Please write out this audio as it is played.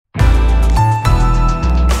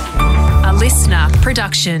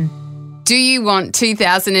production. Do you want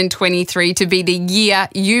 2023 to be the year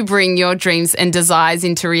you bring your dreams and desires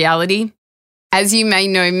into reality? As you may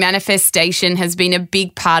know, manifestation has been a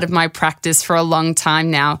big part of my practice for a long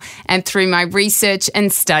time now, and through my research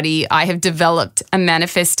and study, I have developed a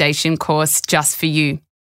manifestation course just for you.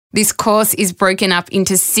 This course is broken up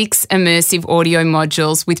into 6 immersive audio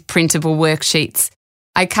modules with printable worksheets.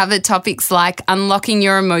 I cover topics like unlocking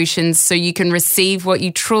your emotions so you can receive what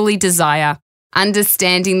you truly desire,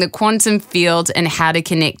 understanding the quantum field and how to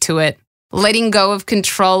connect to it, letting go of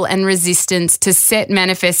control and resistance to set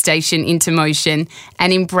manifestation into motion,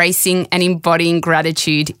 and embracing and embodying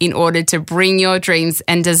gratitude in order to bring your dreams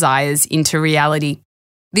and desires into reality.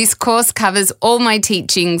 This course covers all my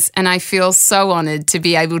teachings, and I feel so honoured to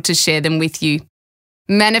be able to share them with you.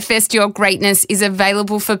 Manifest Your Greatness is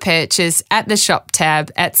available for purchase at the shop tab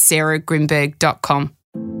at sarahgrimberg.com.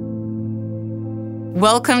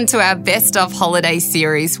 Welcome to our Best of Holiday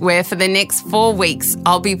series, where for the next 4 weeks,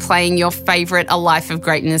 I'll be playing your favourite A Life of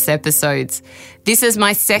Greatness episodes. This is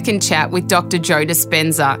my second chat with Dr. Joe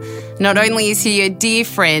Dispenza. Not only is he a dear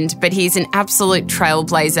friend, but he's an absolute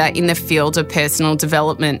trailblazer in the field of personal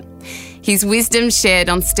development. His wisdom shared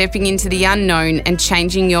on stepping into the unknown and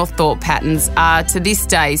changing your thought patterns are, to this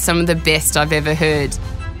day, some of the best I've ever heard.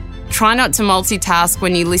 Try not to multitask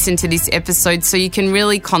when you listen to this episode so you can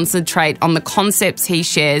really concentrate on the concepts he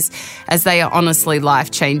shares, as they are honestly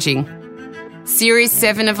life-changing. Series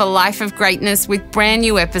 7 of A Life of Greatness, with brand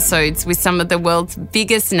new episodes with some of the world's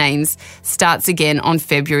biggest names, starts again on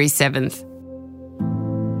February 7th.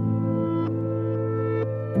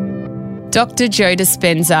 Dr. Joe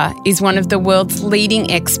Dispenza is one of the world's leading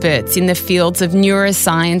experts in the fields of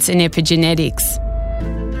neuroscience and epigenetics.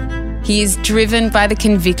 He is driven by the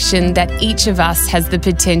conviction that each of us has the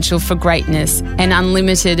potential for greatness and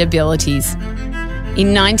unlimited abilities.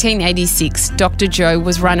 In 1986, Dr. Joe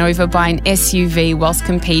was run over by an SUV whilst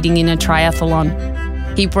competing in a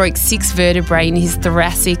triathlon. He broke 6 vertebrae in his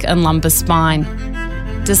thoracic and lumbar spine.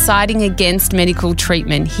 Deciding against medical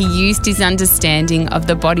treatment, he used his understanding of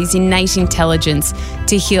the body's innate intelligence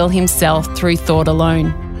to heal himself through thought alone.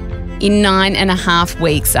 In 9.5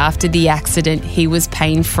 weeks after the accident, he was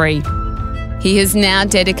pain-free. He has now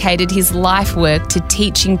dedicated his life work to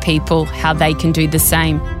teaching people how they can do the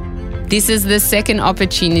same. This is the second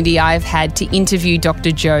opportunity I have had to interview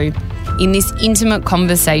Dr. Joe. In this intimate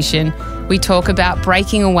conversation, we talk about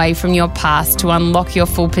breaking away from your past to unlock your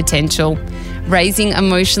full potential, raising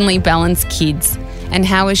emotionally balanced kids, and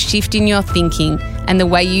how a shift in your thinking and the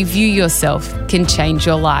way you view yourself can change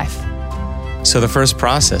your life. So the first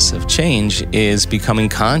process of change is becoming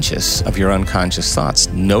conscious of your unconscious thoughts,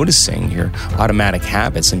 noticing your automatic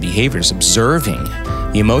habits and behaviors, observing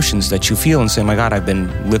the emotions that you feel and saying, my God, I've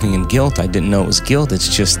been living in guilt. I didn't know it was guilt.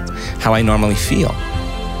 It's just how I normally feel.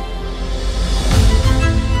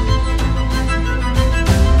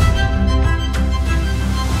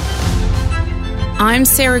 I'm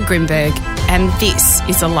Sarah Grimberg, and this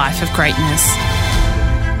is A Life of Greatness.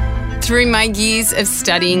 Through my years of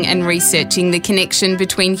studying and researching the connection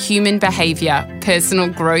between human behaviour, personal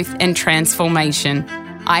growth and transformation,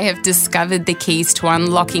 I have discovered the keys to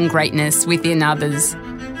unlocking greatness within others.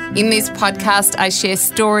 In this podcast, I share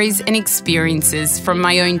stories and experiences from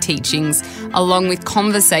my own teachings, along with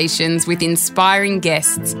conversations with inspiring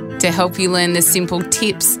guests to help you learn the simple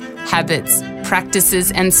tips, habits,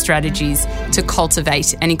 practices and strategies to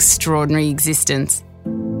cultivate an extraordinary existence.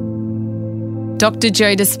 Dr.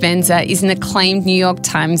 Joe Dispenza is an acclaimed New York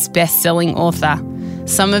Times best-selling author.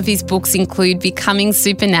 Some of his books include Becoming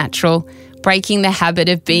Supernatural, Breaking the Habit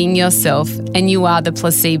of Being Yourself, and You Are the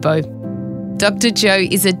Placebo. Dr. Joe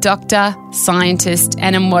is a doctor, scientist,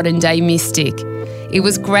 and a modern-day mystic. It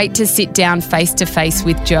was great to sit down face-to-face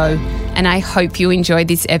with Joe, and I hope you enjoy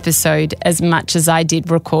this episode as much as I did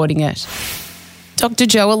recording it. Dr.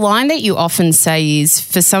 Joe, a line that you often say is,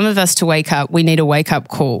 for some of us to wake up, we need a wake-up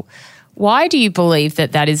call. Why do you believe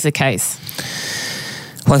that that is the case?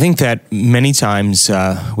 Well, I think that many times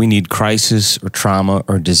we need crisis or trauma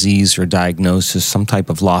or disease or diagnosis, some type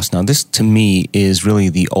of loss. Now, this to me is really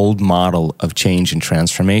the old model of change and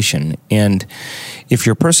transformation. And if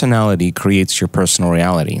your personality creates your personal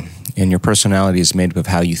reality, and your personality is made up of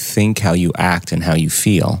how you think, how you act, and how you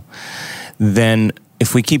feel, then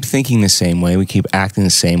if we keep thinking the same way, we keep acting the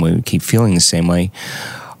same way, we keep feeling the same way,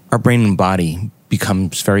 our brain and body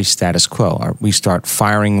becomes very status quo. We start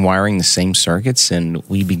wiring the same circuits, and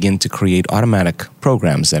we begin to create automatic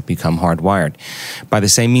programs that become hardwired. By the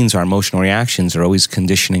same means, our emotional reactions are always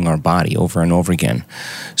conditioning our body over and over again.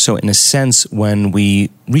 So in a sense, when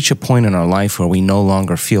we reach a point in our life where we no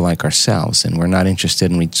longer feel like ourselves and we're not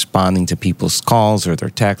interested in responding to people's calls or their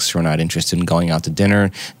texts, we're not interested in going out to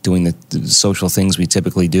dinner, doing the social things we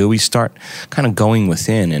typically do, we start kind of going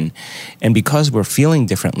within. And because we're feeling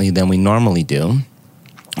differently than we normally do,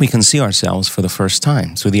 we can see ourselves for the first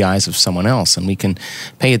time through the eyes of someone else, and we can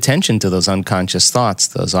pay attention to those unconscious thoughts,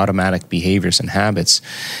 those automatic behaviors and habits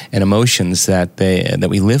and emotions that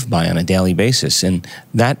we live by on a daily basis. And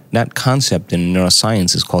that concept in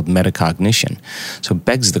neuroscience is called metacognition. So it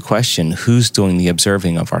begs the question, who's doing the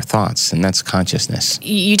observing of our thoughts? And that's consciousness.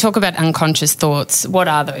 You talk about unconscious thoughts. What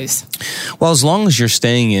are those? Well, as long as you're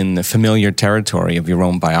staying in the familiar territory of your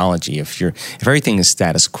own biology, if everything is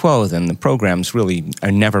status quo, then the programs really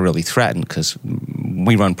are never really threatened, because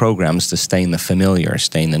we run programs to stay in the familiar,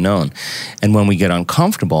 stay in the known. And when we get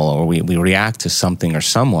uncomfortable or we react to something or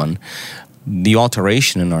someone, the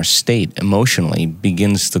alteration in our state emotionally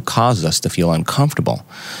begins to cause us to feel uncomfortable.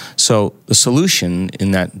 So the solution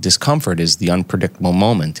in that discomfort is the unpredictable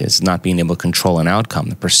moment, is not being able to control an outcome,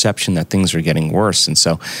 the perception that things are getting worse. And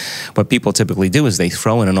so what people typically do is they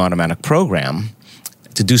throw in an automatic program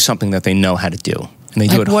to do something that they know how to do. And they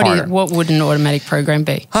do it harder. What would an automatic program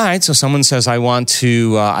be? All right, so someone says, I want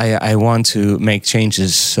to make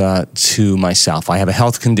changes to myself. I have a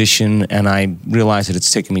health condition, and I realize that it's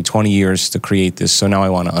taken me 20 years to create this, so now I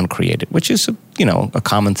want to uncreate it, which is a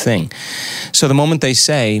common thing. So the moment they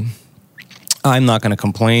say, I'm not going to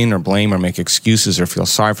complain or blame or make excuses or feel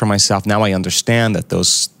sorry for myself, now I understand that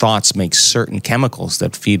those thoughts make certain chemicals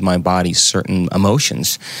that feed my body certain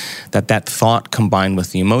emotions, that thought combined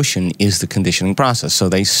with the emotion is the conditioning process. So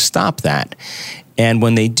they stop that. And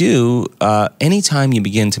when they do, anytime you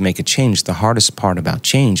begin to make a change, the hardest part about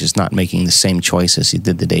change is not making the same choice as you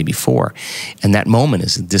did the day before. And that moment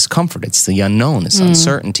is discomfort. It's the unknown. It's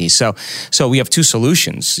uncertainty. So we have two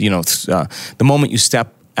solutions. The moment you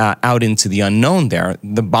step out into the unknown there,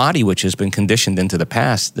 the body, which has been conditioned into the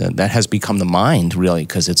past, that has become the mind, really,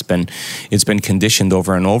 because it's been conditioned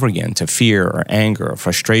over and over again to fear or anger or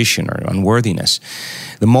frustration or unworthiness.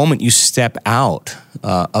 The moment you step out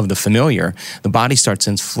of the familiar, the body starts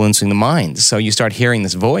influencing the mind. So you start hearing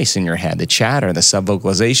this voice in your head, the chatter, the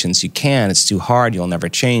sub-vocalizations. It's too hard, you'll never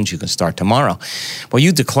change, you can start tomorrow. Well,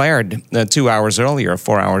 you declared 2 hours earlier,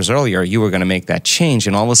 4 hours earlier, you were going to make that change,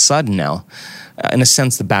 and all of a sudden now, in a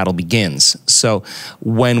sense, the battle begins. So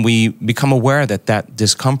when we become aware that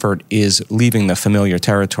discomfort is leaving the familiar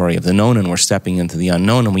territory of the known and we're stepping into the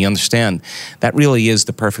unknown, and we understand that really is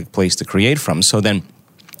the perfect place to create from, so then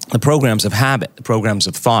the programs of habit, the programs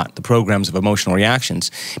of thought, the programs of emotional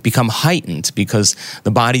reactions become heightened because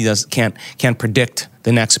the body can't predict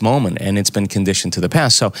the next moment, and it's been conditioned to the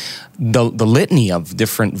past. So the litany of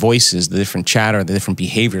different voices, the different chatter, the different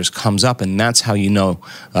behaviors comes up, and that's how you know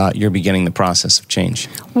you're beginning the process of change.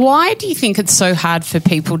 Why do you think it's so hard for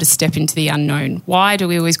people to step into the unknown? Why do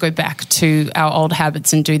we always go back to our old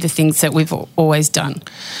habits and do the things that we've always done?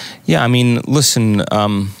 Yeah, I mean, listen,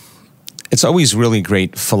 it's always really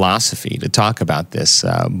great philosophy to talk about this,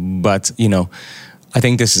 but, I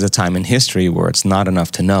think this is a time in history where it's not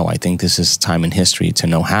enough to know. I think this is a time in history to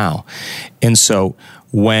know how. And so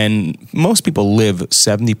when most people live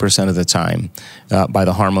 70% of the time by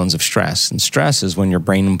the hormones of stress, and stress is when your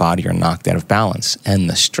brain and body are knocked out of balance, and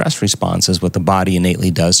the stress response is what the body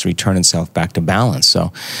innately does to return itself back to balance.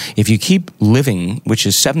 So if you keep living, which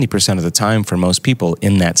is 70% of the time for most people,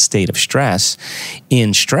 in that state of stress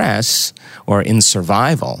or in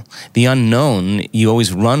survival, the unknown, you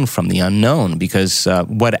always run from the unknown, because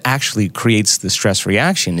what actually creates the stress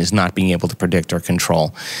reaction is not being able to predict or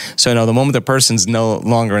control. So the moment the person's no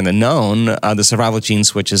longer in the known, the survival gene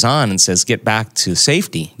switches on and says, get back to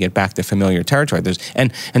safety, get back to familiar territory. There's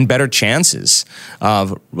and better chances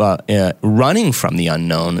of running from the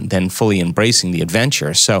unknown than fully embracing the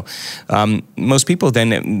adventure. So most people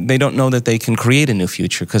then, they don't know that they can create a new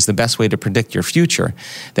future, because the best way to predict your future,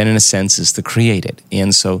 then in a sense, is to create it.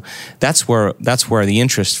 And so that's where the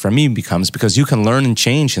interest for me becomes, because you can learn and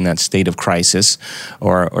change in that state of crisis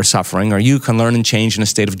or suffering, or you can learn and change in a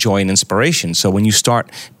state of joy and inspiration. So when you start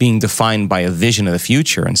being defined by a vision of the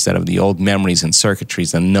future instead of the old memories and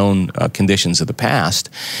circuitries and known conditions of the past,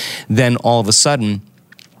 then all of a sudden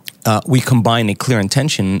we combine a clear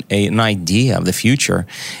intention, an idea of the future,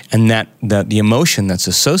 and that the emotion that's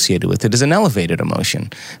associated with it is an elevated emotion,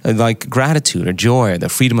 like gratitude or joy, or the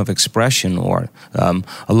freedom of expression, or a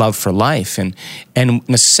love for life. And in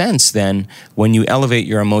a sense, then, when you elevate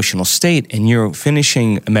your emotional state and you're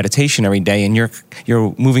finishing a meditation every day and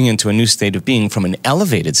you're moving into a new state of being from an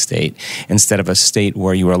elevated state instead of a state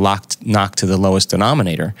where you were knocked to the lowest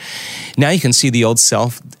denominator, now you can see the old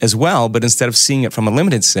self as well, but instead of seeing it from a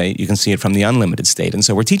limited state, you can see it from the unlimited state. And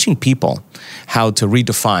so we're teaching people how to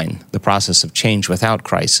redefine the process of change without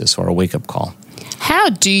crisis or a wake-up call. How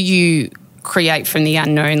do you create from the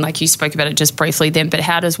unknown? Like you spoke about it just briefly then, but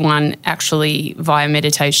how does one actually, via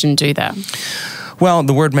meditation, do that? Well,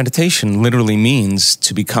 the word meditation literally means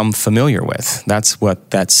to become familiar with. That's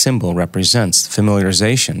what that symbol represents,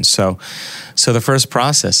 familiarization. So the first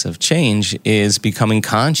process of change is becoming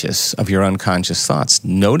conscious of your unconscious thoughts,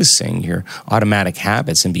 noticing your automatic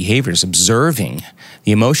habits and behaviors, observing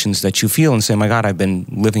the emotions that you feel and saying, my God, I've been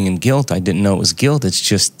living in guilt. I didn't know it was guilt. It's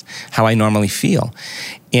just how I normally feel.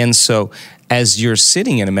 And so as you're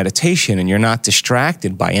sitting in a meditation and you're not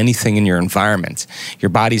distracted by anything in your environment, your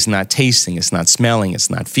body's not tasting, it's not smelling, it's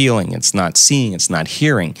not feeling, it's not seeing, it's not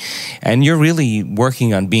hearing, and you're really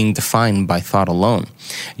working on being defined by thought alone.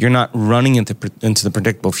 You're not running into the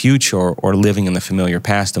predictable future or living in the familiar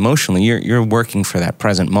past emotionally. You're working for that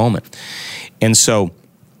present moment. And so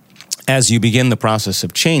as you begin the process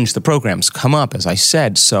of change, the programs come up, as I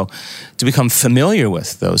said. So to become familiar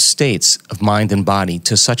with those states of mind and body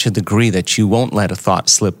to such a degree that you won't let a thought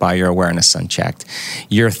slip by your awareness unchecked.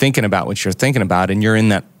 You're thinking about what you're thinking about, and you're in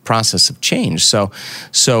that process of change. So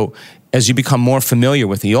as you become more familiar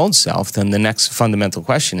with the old self, then the next fundamental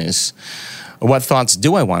question is, what thoughts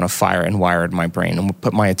do I want to fire and wire in my brain and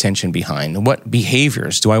put my attention behind? What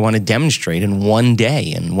behaviors do I want to demonstrate in one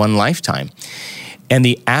day, in one lifetime? And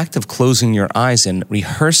the act of closing your eyes and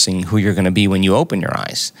rehearsing who you're going to be when you open your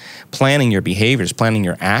eyes, planning your behaviors, planning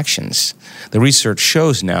your actions. The research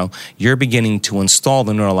shows now you're beginning to install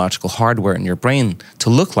the neurological hardware in your brain to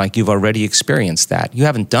look like you've already experienced that. You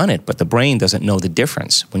haven't done it, but the brain doesn't know the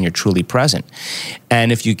difference when you're truly present.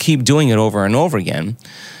 And if you keep doing it over and over again,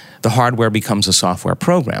 the hardware becomes a software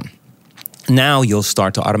program. Now you'll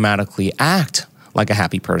start to automatically act like a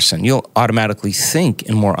happy person. You'll automatically think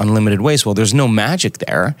in more unlimited ways. Well, there's no magic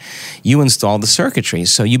there. You install the circuitry,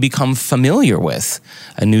 so you become familiar with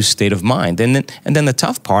a new state of mind. And then the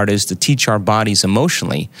tough part is to teach our bodies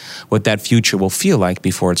emotionally what that future will feel like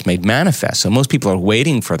before it's made manifest. So most people are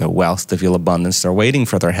waiting for their wealth to feel abundance. They're waiting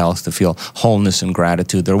for their health to feel wholeness and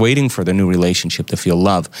gratitude. They're waiting for their new relationship to feel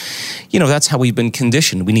love. You know, that's how we've been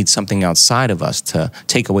conditioned. We need something outside of us to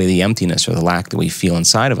take away the emptiness or the lack that we feel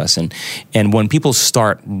inside of us. And when people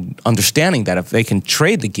start understanding that if they can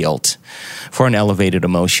trade the guilt for an elevated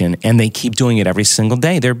emotion and they keep doing it every single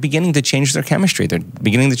day, they're beginning to change their chemistry. They're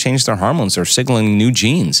beginning to change their hormones. They're signaling new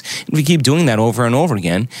genes. If you keep doing that over and over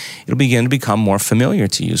again, it'll begin to become more familiar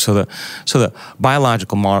to you. So the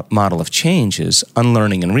biological model of change is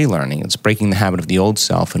unlearning and relearning. It's breaking the habit of the old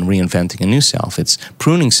self and reinventing a new self. It's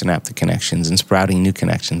pruning synaptic connections and sprouting new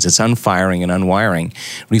connections. It's unfiring and unwiring,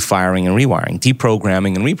 refiring and rewiring,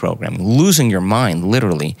 deprogramming and reprogramming, losing your mind,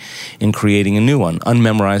 literally, in creating a new one,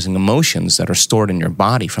 unmemorizing emotions that are stored in your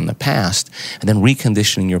body from the past, and then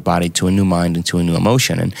reconditioning your body to a new mind and to a new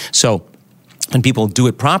emotion. And so, when people do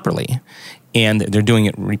it properly, and they're doing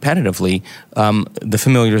it repetitively, the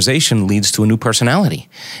familiarization leads to a new personality.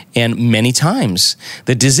 And many times,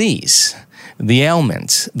 the disease, the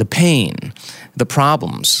ailment, the pain, the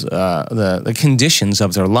problems, the conditions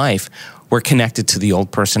of their life were connected to the old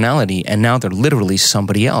personality, and now they're literally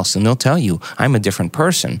somebody else. And they'll tell you, I'm a different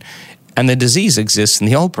person. And the disease exists in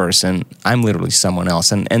the old person. I'm literally someone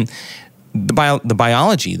else. And the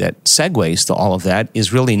biology that segues to all of that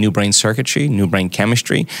is really new brain circuitry, new brain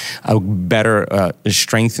chemistry, a better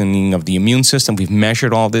strengthening of the immune system. We've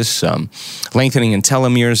measured all this, lengthening in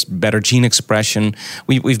telomeres, better gene expression.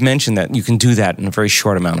 We've mentioned that you can do that in a very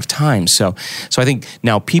short amount of time. So I think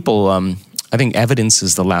now people... I think evidence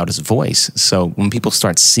is the loudest voice. So when people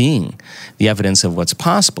start seeing the evidence of what's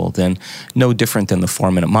possible, then no different than the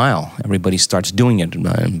 4-minute mile. Everybody starts doing it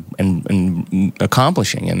and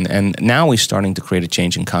accomplishing. And now we're starting to create a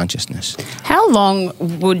change in consciousness. How long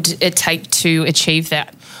would it take to achieve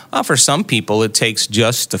that? For some people, it takes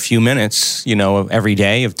just a few minutes, every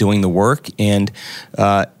day of doing the work. And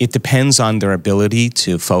it depends on their ability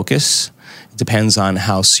to focus. It depends on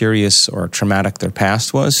how serious or traumatic their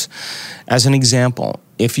past was. As an example,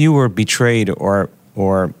 if you were betrayed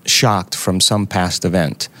or shocked from some past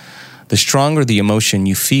event, the stronger the emotion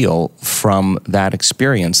you feel from that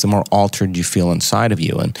experience, the more altered you feel inside of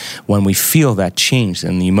you. And when we feel that change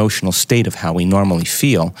in the emotional state of how we normally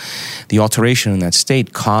feel, the alteration in that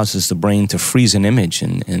state causes the brain to freeze an image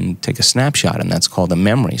and take a snapshot, and that's called a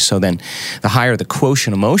memory. So then the higher the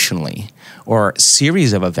quotient emotionally, or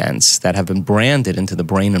series of events that have been branded into the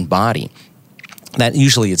brain and body, that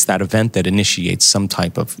usually it's that event that initiates some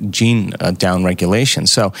type of gene downregulation.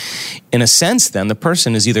 So in a sense, then, the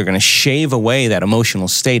person is either going to shave away that emotional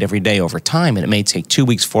state every day over time, and it may take 2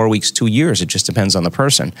 weeks, 4 weeks, 2 years. It just depends on the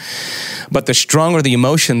person. But the stronger the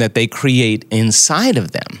emotion that they create inside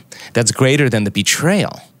of them, that's greater than the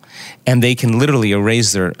betrayal, and they can literally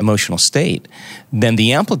erase their emotional state, then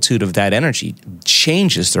the amplitude of that energy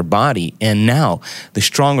changes their body. And now, the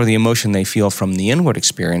stronger the emotion they feel from the inward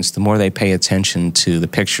experience, the more they pay attention to the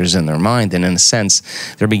pictures in their mind. And in a sense,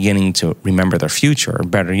 they're beginning to remember their future, or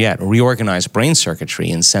better yet, reorganize brain circuitry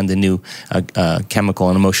and send a new chemical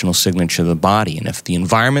and emotional signature to the body. And if the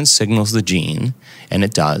environment signals the gene, and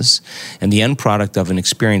it does, and the end product of an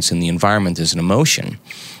experience in the environment is an emotion,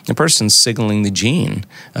 the person's signaling the gene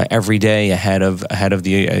every day ahead of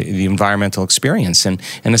the environmental experience. And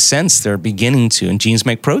in a sense, they're beginning to, and genes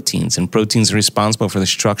make proteins, and proteins are responsible for the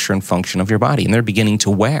structure and function of your body, and they're beginning to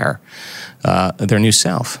wear their new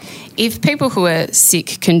self. If people who are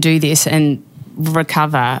sick can do this and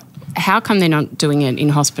recover, how come they're not doing it in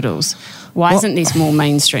hospitals? Why isn't this more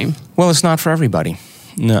mainstream? Well, it's not for everybody.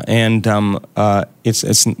 No, and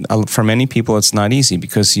it's for many people it's not easy,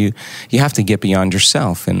 because you have to get beyond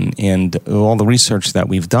yourself, and all the research that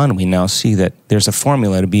we've done, we now see that there's a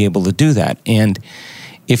formula to be able to do that. And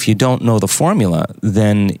if you don't know the formula,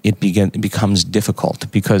 then it becomes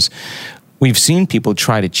difficult, because we've seen people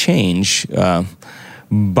try to change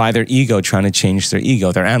by their ego, trying to change their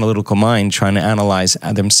ego, their analytical mind trying to analyze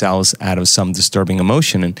themselves out of some disturbing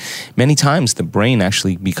emotion. And many times the brain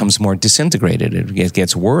actually becomes more disintegrated. It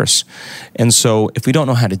gets worse. And so if we don't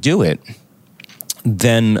know how to do it,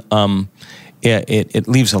 then it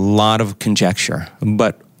leaves a lot of conjecture.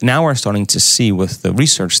 But now we're starting to see with the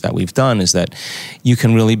research that we've done is that you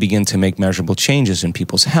can really begin to make measurable changes in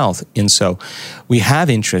people's health. And so we have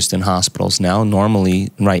interest in hospitals now, normally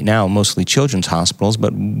right now, mostly children's hospitals,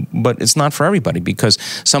 but it's not for everybody, because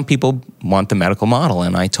some people want the medical model,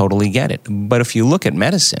 and I totally get it. But if you look at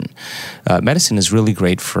medicine, medicine is really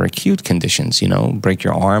great for acute conditions, break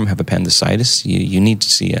your arm, have appendicitis, you need to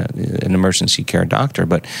see an emergency care doctor.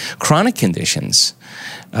 But chronic conditions,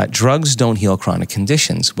 drugs don't heal chronic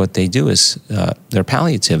conditions. What they do is they're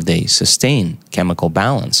palliative. They sustain chemical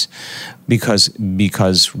balance, because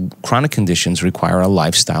chronic conditions require a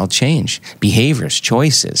lifestyle change, behaviors,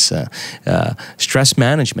 choices, stress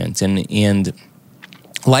management, and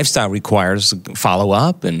lifestyle requires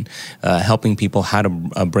follow-up and helping people how to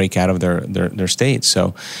break out of their state.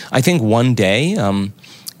 So I think one day,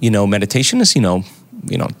 meditation is,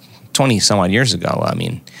 20 some odd years ago,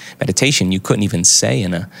 meditation you couldn't even say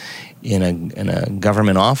in a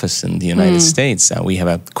government office in the United States. We have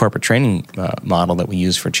a corporate training model that we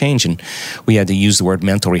use for change, and we had to use the word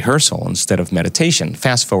mental rehearsal instead of meditation.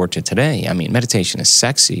 Fast forward to today, meditation is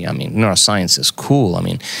sexy. Neuroscience is cool.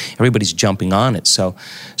 Everybody's jumping on it. So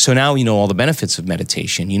now you know all the benefits of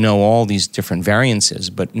meditation. You know all these different variances,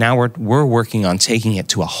 but now we're working on taking it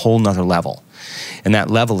to a whole nother level. And that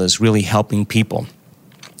level is really helping people.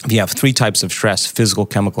 If you have 3 types of stress: physical,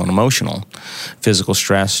 chemical, and emotional. Physical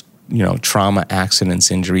stress, trauma, accidents,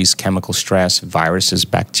 injuries; chemical stress, viruses,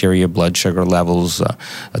 bacteria, blood sugar levels,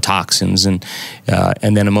 toxins, and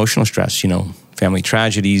then emotional stress, family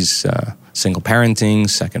tragedies, single parenting,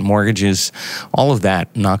 second mortgages, all of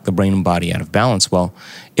that knock the brain and body out of balance. Well,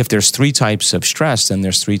 if there's 3 types of stress, then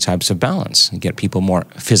there's 3 types of balance. You get people more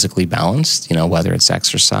physically balanced, whether it's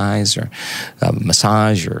exercise or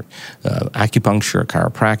massage or acupuncture or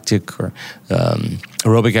chiropractic or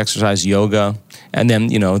aerobic exercise, yoga. And then,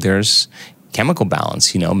 there's chemical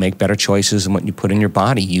balance, make better choices in what you put in your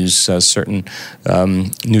body, use certain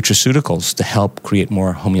nutraceuticals to help create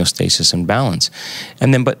more homeostasis and balance.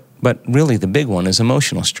 And then, but really the big one is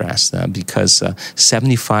emotional stress, because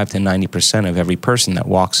 75 to 90% of every person that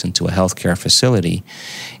walks into a healthcare facility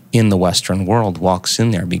in the Western world walks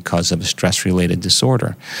in there because of a stress-related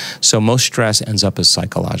disorder. So most stress ends up as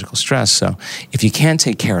psychological stress. So if you can't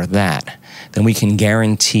take care of that, then we can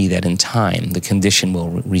guarantee that in time the condition will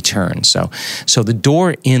return. So the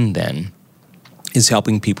door in then is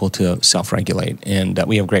helping people to self-regulate, and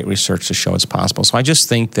we have great research to show it's possible. So I just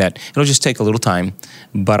think that it'll just take a little time,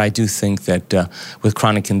 but I do think that with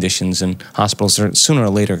chronic conditions, and hospitals are sooner or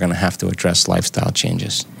later going to have to address lifestyle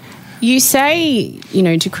changes. You say,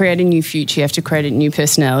 to create a new future, you have to create a new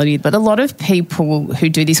personality. But a lot of people who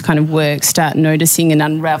do this kind of work start noticing an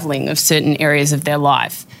unraveling of certain areas of their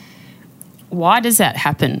life. Why does that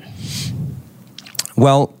happen?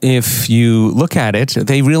 Well, if you look at it,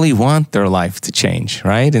 they really want their life to change,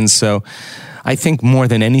 right? And so I think more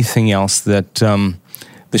than anything else that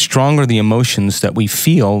the stronger the emotions that we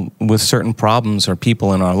feel with certain problems or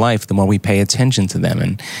people in our life, the more we pay attention to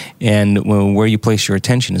them. And where you place your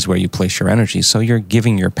attention is where you place your energy. So you're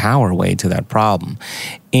giving your power away to that problem.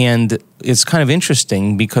 And it's kind of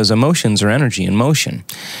interesting because emotions are energy in motion.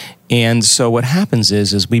 And so what happens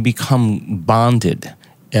is we become bonded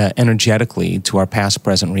energetically to our past,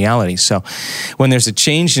 present reality. So when there's a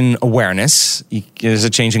change in awareness, there's a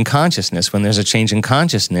change in consciousness. When there's a change in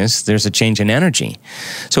consciousness, there's a change in energy.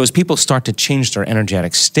 So as people start to change their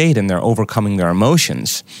energetic state and they're overcoming their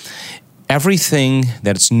emotions, everything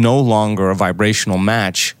that's no longer a vibrational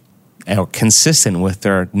match or consistent with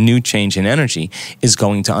their new change in energy is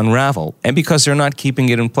going to unravel. And because they're not keeping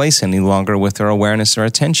it in place any longer with their awareness or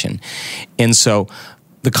attention. And so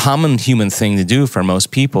the common human thing to do for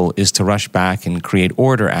most people is to rush back and create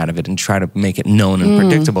order out of it and try to make it known and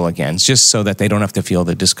predictable again, just so that they don't have to feel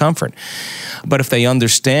the discomfort. But if they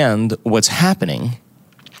understand what's happening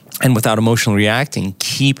and without emotionally reacting,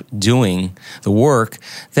 keep doing the work,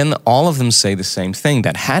 then all of them say the same thing,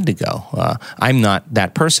 that had to go. I'm not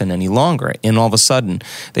that person any longer. And all of a sudden,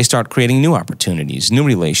 they start creating new opportunities, new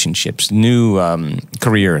relationships, new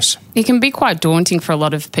careers. It can be quite daunting for a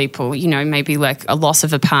lot of people, maybe like a loss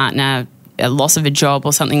of a partner, a loss of a job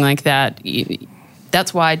or something like that.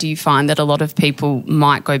 That's why do you find that a lot of people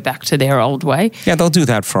might go back to their old way? Yeah, they'll do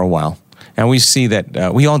that for a while. And we see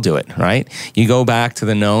that we all do it, right? You go back to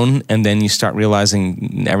the known, and then you start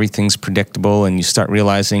realizing everything's predictable, and you start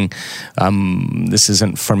realizing this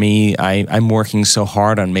isn't for me. I'm working so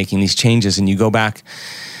hard on making these changes, and you go back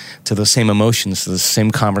to the same emotions, to the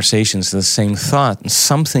same conversations, to the same thought, and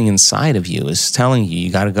something inside of you is telling you,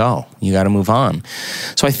 you got to go, you got to move on.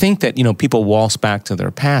 So I think that, people waltz back to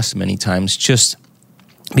their past many times just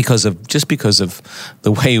because of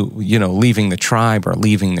the way, leaving the tribe or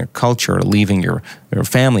leaving their culture or leaving your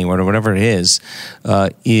family or whatever it is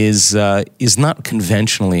not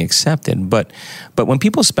conventionally accepted. But when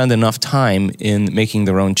people spend enough time in making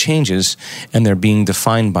their own changes and they're being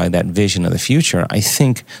defined by that vision of the future, I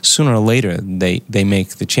think sooner or later they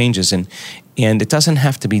make the changes. And it doesn't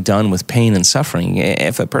have to be done with pain and suffering.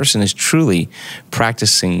 If a person is truly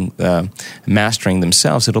practicing mastering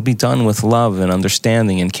themselves, it'll be done with love and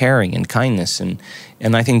understanding and caring and kindness. And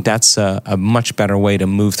I think that's a much better way to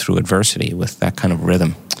move through adversity with that kind of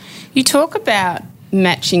rhythm. You talk about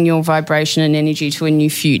matching your vibration and energy to a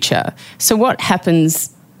new future. So what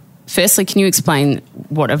happens? Firstly, can you explain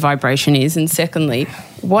what a vibration is? And secondly,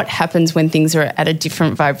 what happens when things are at a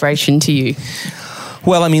different vibration to you?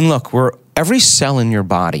 Well, look, every cell in your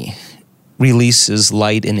body releases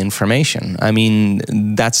light and information.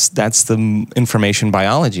 That's the information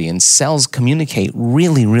biology, and cells communicate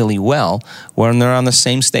really, really well when they're on the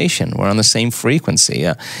same station, we're on the same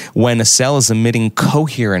frequency. When a cell is emitting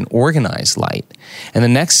coherent, organized light, and the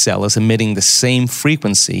next cell is emitting the same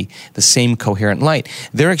frequency, the same coherent light,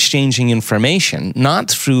 they're exchanging information, not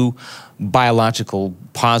through biological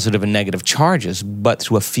positive and negative charges, but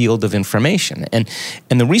through a field of information. And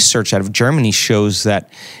the research out of Germany shows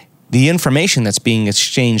that the information that's being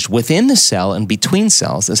exchanged within the cell and between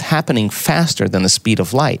cells is happening faster than the speed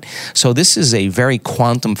of light. So this is a very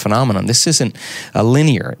quantum phenomenon. This isn't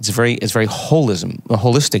linear. It's very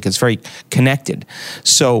holistic. It's very connected.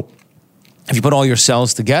 So if you put all your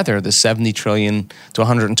cells together, the 70 trillion to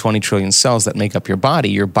 120 trillion cells that make up your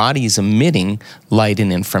body is emitting light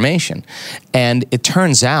and information. And it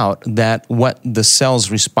turns out that what the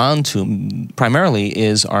cells respond to primarily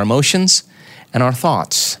is our emotions and our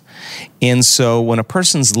thoughts. And so when a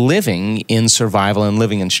person's living in survival and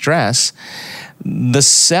living in stress, the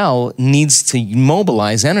cell needs to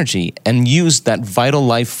mobilize energy and use that vital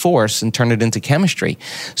life force and turn it into chemistry.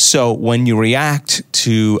 So when you react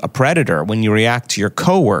to a predator, when you react to your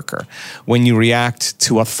coworker, when you react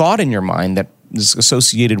to a thought in your mind that is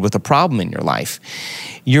associated with a problem in your life,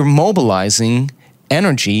 you're mobilizing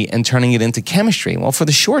energy and turning it into chemistry. Well, for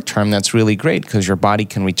the short term, that's really great because your body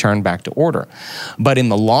can return back to order. But in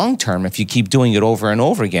the long term, if you keep doing it over and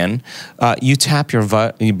over again, you tap your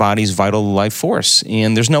body's vital life force,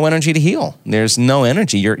 and there's no energy to heal. There's no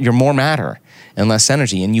energy. You're more matter and less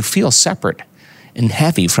energy, and you feel separate and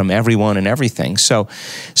heavy from everyone and everything. So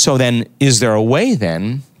then, is there a way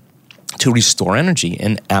then to restore energy.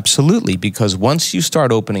 And absolutely, because once you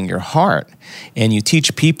start opening your heart and you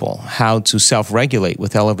teach people how to self-regulate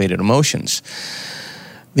with elevated emotions,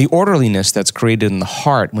 the orderliness that's created in the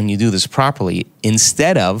heart when you do this properly,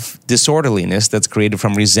 instead of disorderliness that's created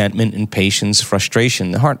from resentment, impatience,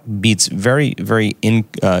 frustration, the heart beats very, very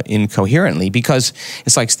incoherently, because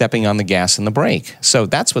it's like stepping on the gas and the brake. So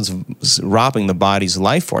that's what's robbing the body's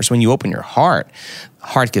life force. When you open your heart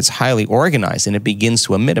gets highly organized and it begins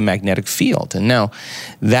to emit a magnetic field. And now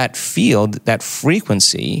that field, that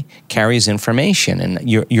frequency, carries information, and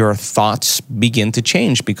your thoughts begin to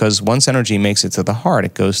change, because once energy makes it to the heart,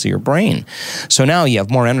 it goes to your brain. So now you have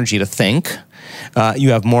more energy to think. You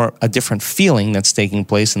have a different feeling that's taking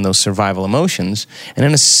place in those survival emotions. And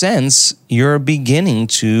in a sense, you're beginning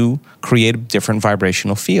to create a different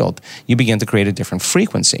vibrational field. You begin to create a different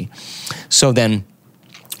frequency. So then,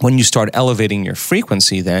 when you start elevating your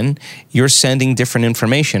frequency, then you're sending different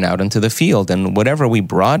information out into the field. And whatever we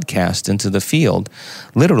broadcast into the field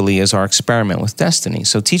literally is our experiment with destiny.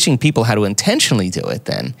 So teaching people how to intentionally do it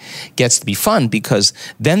then gets to be fun, because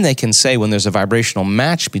then they can say, when there's a vibrational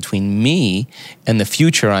match between me and the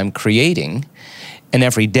future I'm creating, and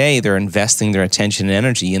every day they're investing their attention and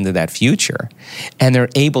energy into that future, and they're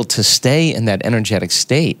able to stay in that energetic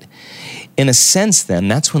state. In a sense, then,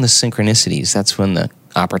 that's when the synchronicities, that's when the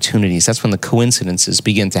opportunities, that's when the coincidences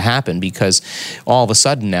begin to happen, because all of a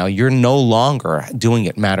sudden now you're no longer doing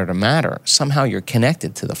it matter to matter. Somehow you're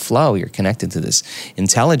connected to the flow, you're connected to this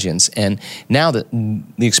intelligence, and now the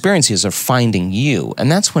experiences are finding you.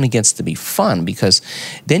 And that's when it gets to be fun, because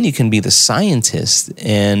then you can be the scientist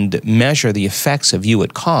and measure the effects of you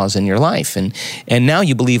at cause in your life. And now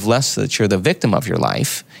you believe less that you're the victim of your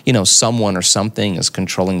life, someone or something is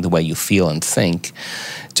controlling the way you feel and think,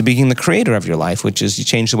 to being the creator of your life, which is you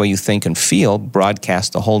change the way you think and feel,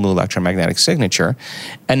 broadcast a whole new electromagnetic signature,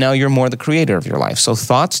 and now you're more the creator of your life. So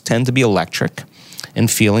thoughts tend to be electric and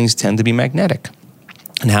feelings tend to be magnetic.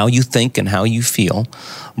 And how you think and how you feel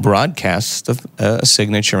broadcasts a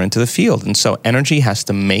signature into the field. And so energy has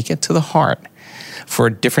to make it to the heart for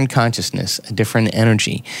a different consciousness, a different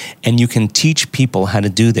energy. And you can teach people how to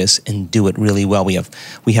do this and do it really well.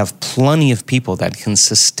 We have plenty of people that can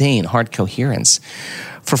sustain heart coherence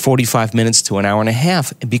for 45 minutes to an hour and a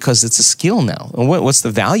half, because it's a skill now. And what's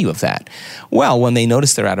the value of that? Well, when they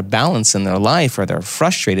notice they're out of balance in their life or they're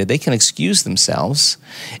frustrated, they can excuse themselves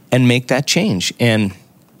and make that change. And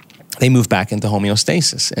they move back into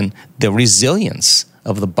homeostasis. And the resilience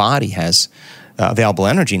of the body has available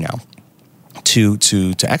energy now to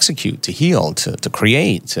execute, to heal, to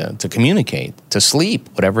create, to communicate, to sleep,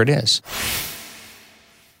 whatever it is.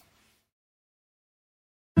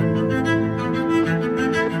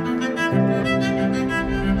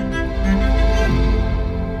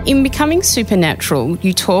 In Becoming Supernatural,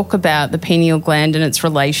 you talk about the pineal gland and its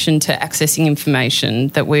relation to accessing information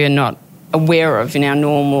that we are not aware of in our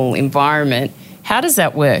normal environment. How does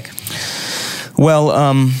that work?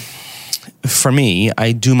 Well, for me,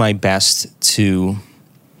 I do my best to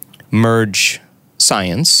merge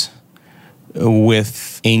science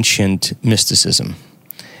with ancient mysticism.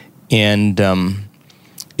 And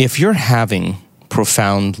if you're having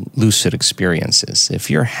profound lucid experiences, if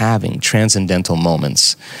you're having transcendental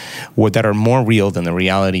moments that are more real than the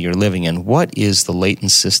reality you're living in, what is the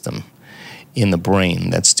latent system in the brain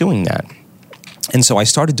that's doing that? And so I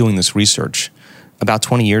started doing this research about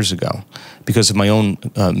 20 years ago because of my own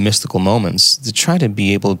mystical moments, to try to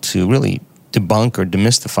be able to really debunk or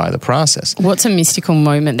demystify the process. What's a mystical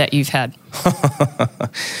moment that you've had?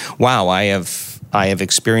 Wow, I have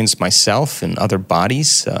experienced myself in other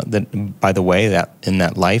bodies. That, by the way, that in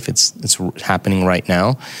that life, it's happening right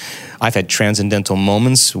now. I've had transcendental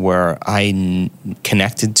moments where I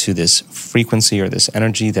connected to this frequency or this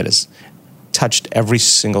energy that has touched every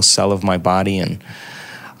single cell of my body, and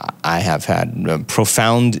I have had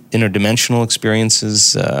profound interdimensional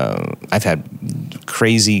experiences. I've had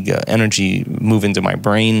crazy energy move into my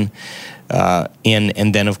brain.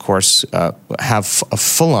 And then, of course, have a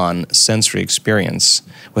full-on sensory experience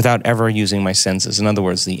without ever using my senses. In other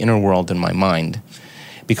words, the inner world in my mind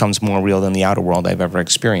becomes more real than the outer world I've ever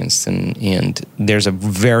experienced. And there's a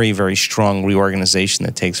very, very strong reorganization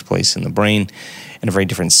that takes place in the brain and a very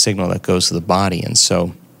different signal that goes to the body. And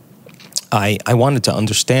so I wanted to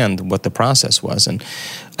understand what the process was, and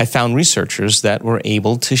I found researchers that were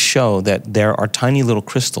able to show that there are tiny little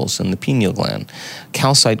crystals in the pineal gland,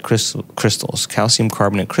 calcite crystals, calcium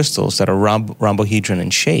carbonate crystals that are rhombohedron in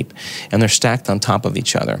shape, and they're stacked on top of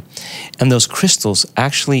each other. And those crystals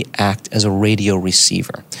actually act as a radio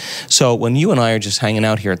receiver. So when you and I are just hanging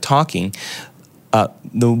out here talking,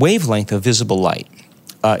 the wavelength of visible light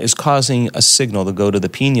is causing a signal to go to the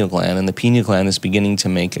pineal gland, and the pineal gland is beginning to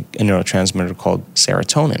make a neurotransmitter called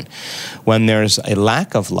serotonin. When there's a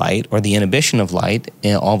lack of light or the inhibition of light,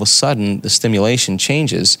 all of a sudden the stimulation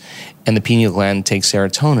changes, and the pineal gland takes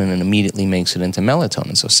serotonin and immediately makes it into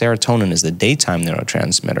melatonin. So serotonin is the daytime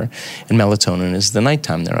neurotransmitter, and melatonin is the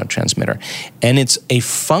nighttime neurotransmitter. And it's a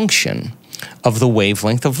function of the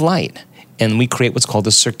wavelength of light. And we create what's called a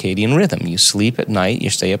circadian rhythm. You sleep at night, you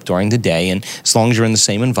stay up during the day, and as long as you're in the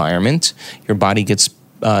same environment, your body gets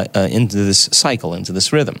into this cycle, into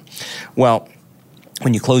this rhythm. Well,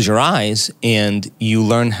 when you close your eyes and you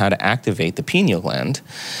learn how to activate the pineal gland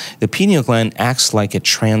acts like a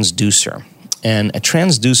transducer. And a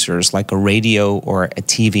transducer is like a radio or a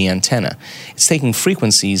TV antenna. It's taking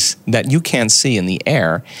frequencies that you can't see in the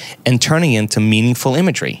air and turning into meaningful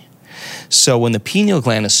imagery. So when the pineal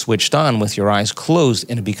gland is switched on with your eyes closed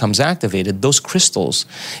and it becomes activated, those crystals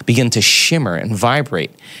begin to shimmer and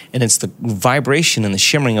vibrate. And it's the vibration and the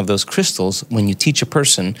shimmering of those crystals when you teach a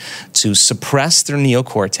person to suppress their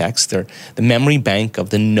neocortex, the memory bank of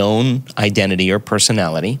the known identity or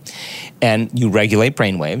personality, and you regulate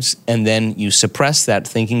brainwaves, and then you suppress that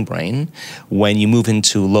thinking brain when you move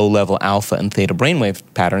into low-level alpha and theta brainwave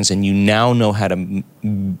patterns, and you now know how to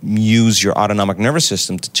use your autonomic nervous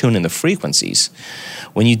system to tune in the frequencies.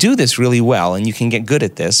 When you do this really well, and you can get good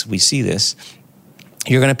at this, we see this,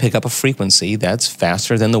 you're going to pick up a frequency that's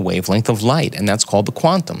faster than the wavelength of light, and that's called the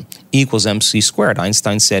quantum. E equals mc squared.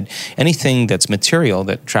 Einstein said anything that's material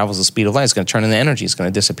that travels the speed of light is going to turn into energy, it's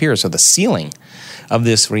going to disappear. So the ceiling of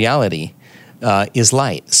this reality is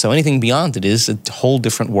light. So anything beyond it is a whole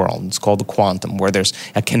different world. It's called the quantum, where there's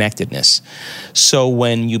a connectedness. So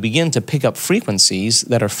when you begin to pick up frequencies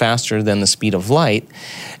that are faster than the speed of light,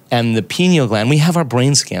 and the pineal gland, we have our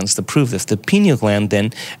brain scans to prove this, the pineal gland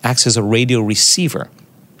then acts as a radio receiver.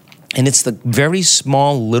 And it's the very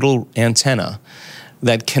small little antenna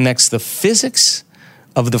that connects the physics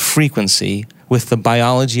of the frequency with the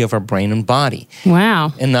biology of our brain and body.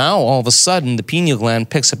 Wow. And now, all of a sudden, the pineal gland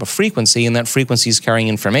picks up a frequency, and that frequency is carrying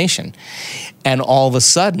information. And all of a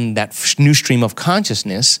sudden, that new stream of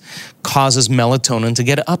consciousness causes melatonin to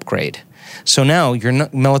get an upgrade. So now, your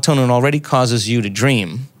melatonin already causes you to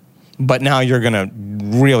dream, but now you're going to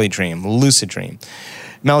really dream, lucid dream.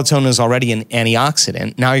 Melatonin is already an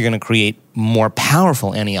antioxidant. Now you're going to create more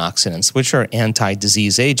powerful antioxidants, which are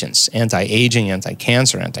anti-disease agents, anti-aging,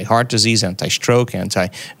 anti-cancer, anti-heart disease, anti-stroke,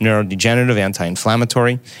 anti-neurodegenerative,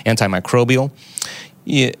 anti-inflammatory, antimicrobial.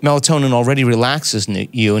 Melatonin already relaxes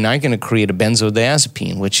you, and now you're going to create a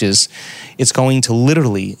benzodiazepine, which is, it's going to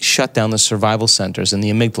literally shut down the survival centers in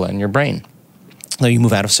the amygdala in your brain. Now you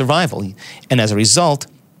move out of survival, and as a result,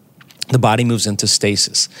 the body moves into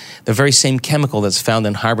stasis. The very same chemical that's found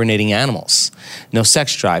in hibernating animals. No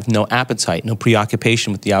sex drive, no appetite, no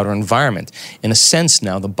preoccupation with the outer environment. In a sense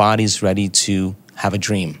now, the body's ready to have a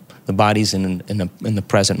dream. The body's in the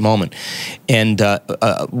present moment. And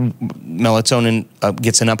melatonin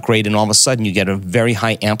gets an upgrade, and all of a sudden you get a very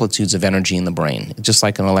high amplitudes of energy in the brain, just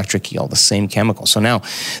like an electric eel, the same chemical. So now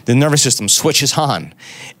the nervous system switches on,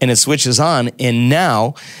 and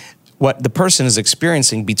now what the person is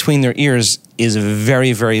experiencing between their ears is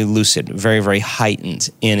very, very lucid, very, very heightened.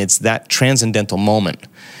 And it's that transcendental moment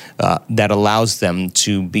that allows them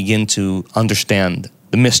to begin to understand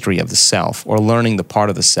the mystery of the self, or learning the part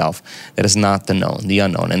of the self that is not the known, the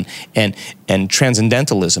unknown. And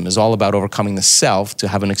transcendentalism is all about overcoming the self to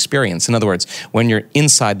have an experience. In other words, when you're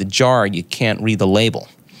inside the jar, you can't read the label.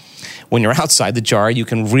 When you're outside the jar, you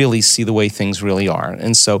can really see the way things really are.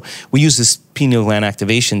 And so we use this pineal gland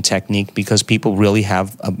activation technique because people really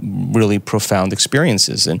have really profound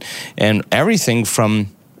experiences. And everything from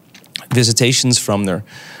visitations from their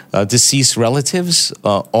deceased relatives,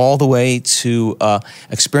 all the way to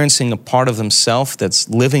experiencing a part of themselves that's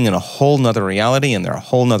living in a whole nother reality, and they're a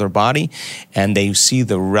whole nother body, and they see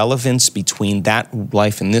the relevance between that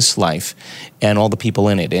life and this life and all the people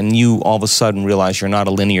in it. And you all of a sudden realize you're not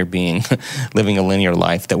a linear being living a linear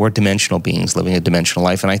life, that we're dimensional beings living a dimensional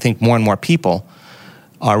life. And I think more and more people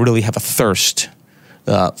really have a thirst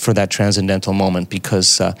for that transcendental moment,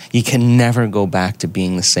 because you can never go back to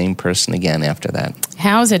being the same person again after that.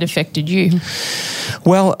 How has it affected you?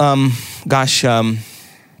 Well,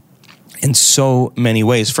 in so many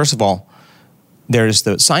ways. First of all, there's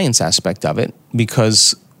the science aspect of it,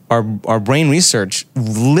 because our brain research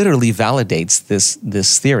literally validates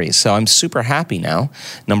this theory. So I'm super happy now,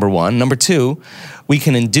 number one. Number two, we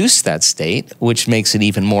can induce that state, which makes it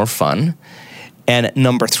even more fun. And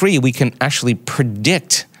number three, we can actually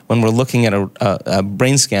predict when we're looking at a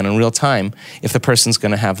brain scan in real time if the person's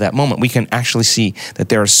going to have that moment. We can actually see that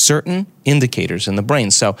there are certain indicators in the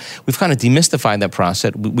brain. So we've kind of demystified that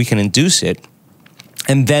process. We can induce it.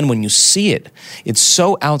 And then when you see it, it's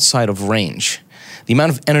so outside of range. The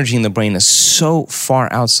amount of energy in the brain is so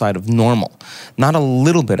far outside of normal. Not a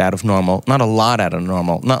little bit out of normal, not a lot out of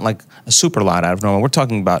normal, not like a super lot out of normal. We're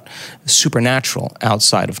talking about supernatural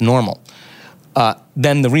outside of normal.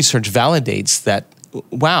 Then the research validates that,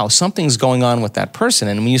 wow, something's going on with that person.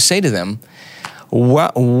 And when you say to them,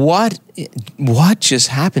 what just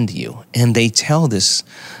happened to you? And they tell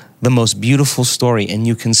the most beautiful story, and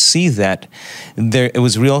you can see that it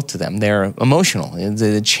was real to them. They're emotional.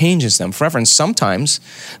 It changes them forever. And sometimes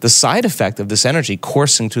the side effect of this energy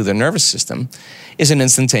coursing through their nervous system is an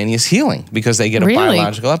instantaneous healing because they get a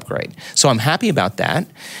biological upgrade. So I'm happy about that.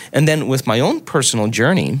 And then with my own personal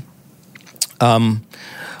journey,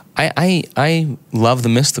 I love the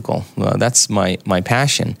mystical. That's my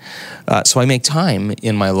passion. So I make time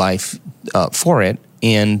in my life for it.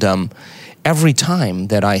 And every time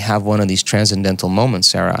that I have one of these transcendental moments,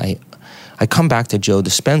 Sarah, I come back to Joe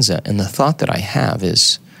Dispenza, and the thought that I have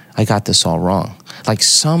is, I got this all wrong. Like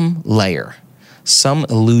some layer, some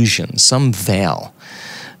illusion, some veil,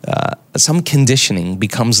 some conditioning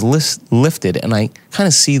becomes lifted, and I kind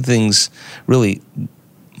of see things really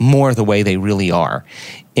more the way they really are.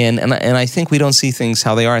 And I think we don't see things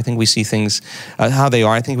how they are. I think we see things how they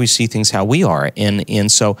are. I think we see things how we are.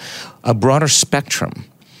 And so a broader spectrum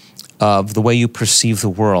of the way you perceive the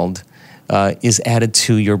world is added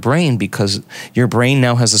to your brain, because your brain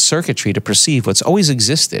now has a circuitry to perceive what's always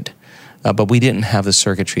existed, but we didn't have the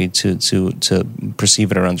circuitry to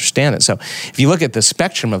perceive it or understand it. So if you look at the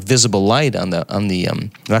spectrum of visible light on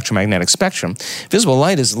the electromagnetic spectrum, visible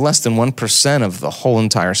light is less than 1% of the whole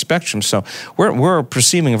entire spectrum. So we're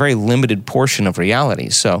perceiving a very limited portion of reality.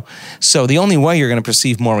 So the only way you're going to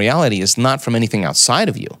perceive more reality is not from anything outside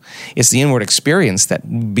of you. It's the inward experience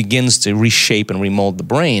that begins to reshape and remold the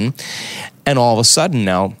brain. And all of a sudden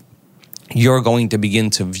now, you're going to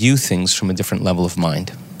begin to view things from a different level of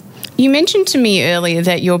mind. You mentioned to me earlier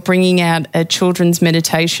that you're bringing out a children's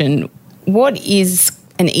meditation. What is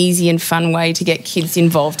an easy and fun way to get kids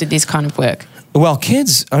involved in this kind of work? Well,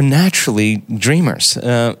 kids are naturally dreamers.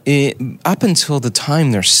 Up until the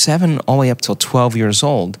time they're 7, all the way up till 12 years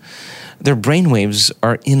old, their brainwaves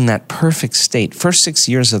are in that perfect state. First 6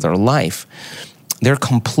 years of their life, they're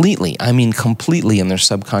completely in their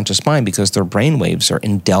subconscious mind, because their brainwaves are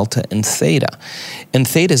in delta and theta. And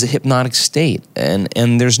theta is a hypnotic state,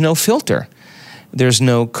 and there's no filter. There's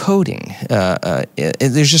no coding.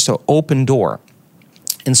 There's just an open door.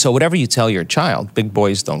 And so whatever you tell your child, big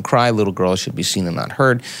boys don't cry, little girls should be seen and not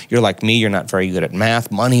heard, you're like me, you're not very good at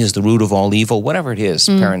math, money is the root of all evil, whatever it is,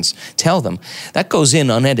 parents tell them, that goes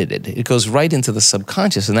in unedited. It goes right into the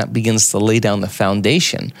subconscious, and that begins to lay down the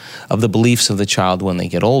foundation of the beliefs of the child when they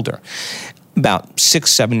get older. About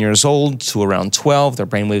 6, 7 years old to around 12, their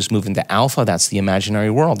brainwaves move into alpha. That's the imaginary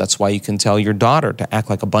world. That's why you can tell your daughter to act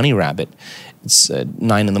like a bunny rabbit. It's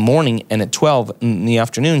 9 in the morning, and at 12 in the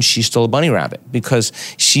afternoon, she's still a bunny rabbit, because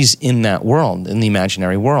she's in that world, in the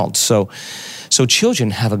imaginary world. So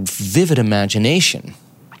children have a vivid imagination.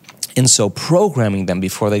 And so programming them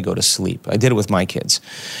before they go to sleep, I did it with my kids,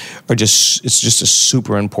 it's just a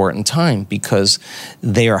super important time, because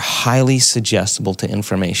they are highly suggestible to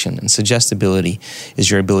information. And suggestibility is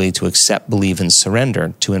your ability to accept, believe, and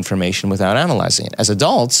surrender to information without analyzing it. As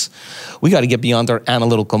adults, we got to get beyond our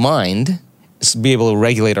analytical mind, be able to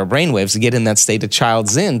regulate our brainwaves to get in that state a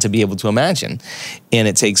child's in, to be able to imagine. And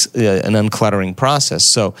it takes an uncluttering process.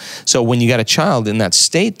 So when you got a child in that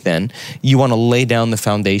state, then you want to lay down the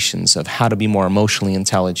foundations of how to be more emotionally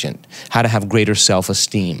intelligent, how to have greater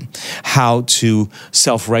self-esteem, how to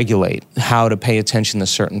self-regulate, how to pay attention to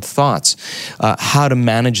certain thoughts, how to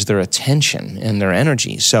manage their attention and their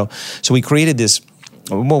energy. So we created this,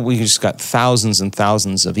 we just got thousands and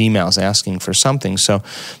thousands of emails asking for something. So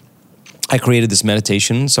I created this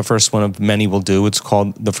meditation. It's the first one of many we'll do.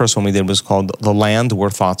 The first one we did was called The Land Where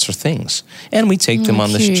Thoughts Are Things. And we take them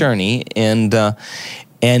on this journey, and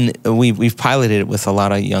we've piloted it with a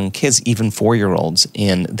lot of young kids, even 4-year-olds,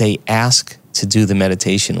 and they ask to do the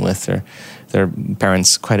meditation with their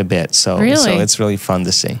parents quite a bit. So it's really fun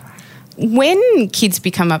to see. When kids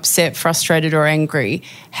become upset, frustrated, or angry,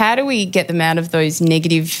 how do we get them out of those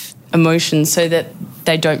negative emotions so that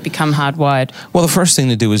they don't become hardwired? Well, the first thing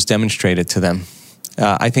to do is demonstrate it to them.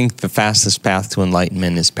 I think the fastest path to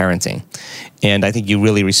enlightenment is parenting. And I think you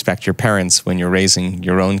really respect your parents when you're raising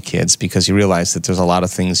your own kids, because you realize that there's a lot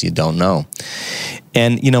of things you don't know.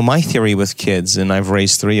 And, my theory with kids, and I've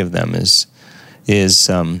raised 3 of them, is is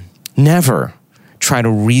never try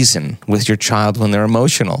to reason with your child when they're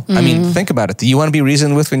emotional. I mean, think about it. Do you want to be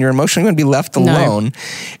reasoned with when you're emotional? You want to be left alone. No.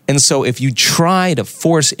 And so if you try to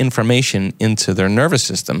force information into their nervous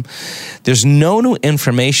system, there's no new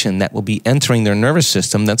information that will be entering their nervous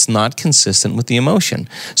system that's not consistent with the emotion.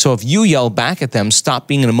 So if you yell back at them, stop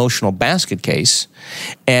being an emotional basket case,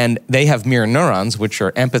 and they have mirror neurons, which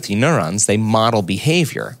are empathy neurons, they model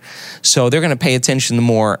behavior. So they're going to pay attention to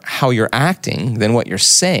more how you're acting than what you're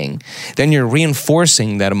saying. Then you're reinforcing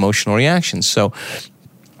that emotional reaction. So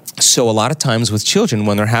a lot of times with children,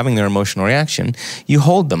 when they're having their emotional reaction, you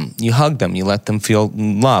hold them, you hug them, you let them feel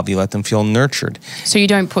love, you let them feel nurtured. So you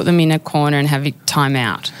don't put them in a corner and have time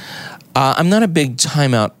out? I'm not a big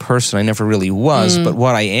timeout person. I never really was. But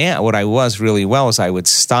what I was really well is I would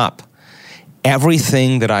stop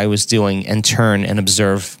everything that I was doing and turn and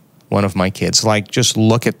observe one of my kids, like just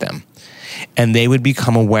look at them. And they would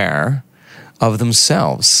become aware of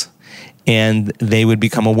themselves. And they would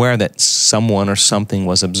become aware that someone or something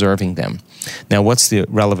was observing them. Now, what's the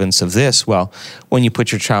relevance of this? Well, when you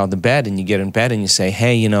put your child to bed and you get in bed and you say,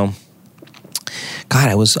 hey, you know, God,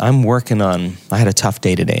 I had a tough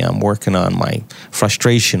day today. I'm working on my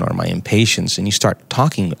frustration or my impatience. And you start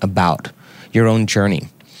talking about your own journey.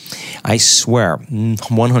 I swear,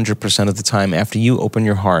 100% of the time, after you open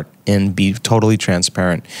your heart and be totally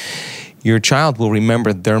transparent, your child will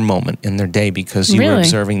remember their moment in their day because you were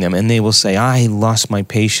observing them. And they will say, I lost my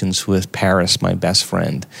patience with Paris, my best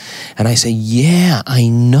friend. And I say, yeah, I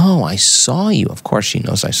know. I saw you. Of course she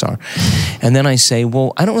knows I saw her. And then I say,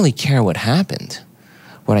 well, I don't really care what happened.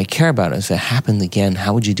 What I care about is if it happened again,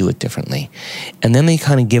 how would you do it differently? And then they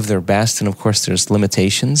kind of give their best. And of course, there's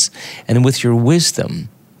limitations. And with your wisdom,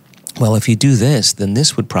 well, if you do this, then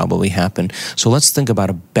this would probably happen. So let's think about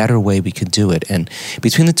a better way we could do it. And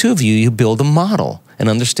between the two of you, you build a model, an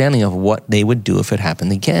understanding of what they would do if it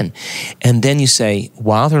happened again. And then you say,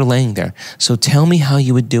 while they're laying there, so tell me how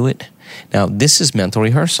you would do it. Now, this is mental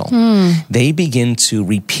rehearsal. They begin to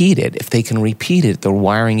repeat it. If they can repeat it, they're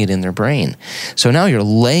wiring it in their brain. So now you're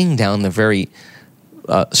laying down the very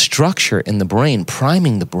structure in the brain,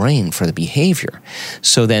 priming the brain for the behavior.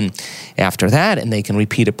 So then after that, and they can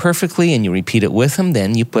repeat it perfectly, and you repeat it with them,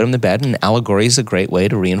 then you put them to bed, and allegory is a great way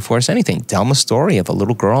to reinforce anything. Tell them a story of a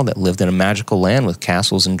little girl that lived in a magical land with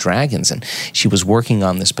castles and dragons, and she was working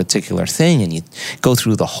on this particular thing, and you go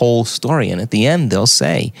through the whole story, and at the end, they'll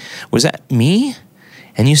say, was that me?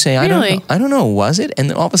 And you say, I don't know, was it? And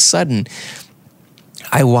then all of a sudden,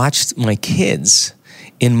 I watched my kids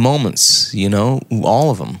in moments, you know,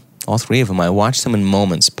 all of them, all three of them, I watched them in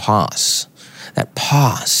moments pause. That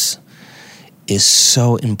pause is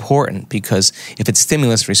so important because if it's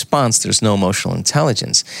stimulus response, there's no emotional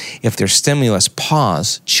intelligence. If there's stimulus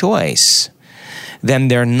pause choice, then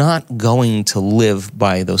they're not going to live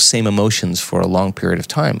by those same emotions for a long period of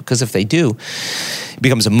time. Because if they do, it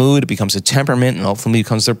becomes a mood, it becomes a temperament, and ultimately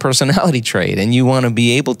becomes their personality trait. And you want to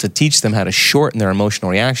be able to teach them how to shorten their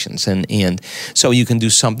emotional reactions. And so you can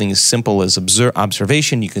do something as simple as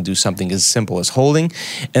observation, you can do something as simple as holding.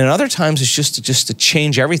 And at other times, it's just to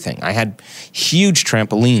change everything. I had huge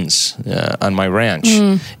trampolines on my ranch.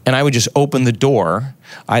 And I would just open the door,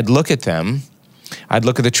 I'd look at them, I'd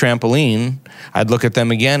look at the trampoline, I'd look at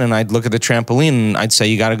them again, and I'd look at the trampoline, and I'd say,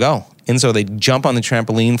 you got to go. And so they'd jump on the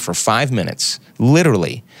trampoline for 5 minutes,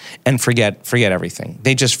 literally, and forget everything.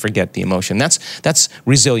 They just forget the emotion. That's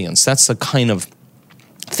resilience. That's the kind of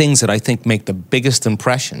things that I think make the biggest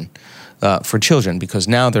impression for children, because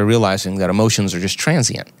now they're realizing that emotions are just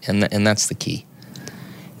transient, and that's the key.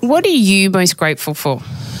 What are you most grateful for?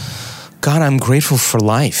 God, I'm grateful for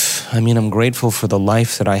life. I mean, I'm grateful for the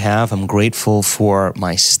life that I have. I'm grateful for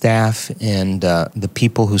my staff and the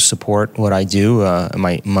people who support what I do,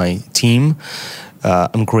 my team.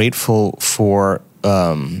 I'm grateful for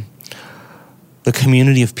the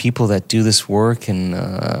community of people that do this work. And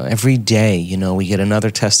every day, you know, we get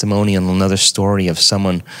another testimony and another story of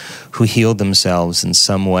someone who healed themselves in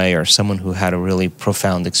some way, or someone who had a really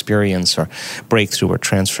profound experience or breakthrough or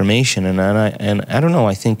transformation. And I don't know,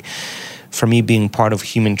 I think for me, being part of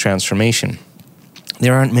human transformation,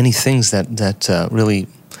 there aren't many things that really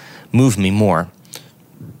move me more.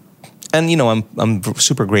 And, you know, I'm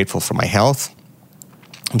super grateful for my health.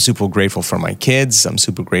 I'm super grateful for my kids. I'm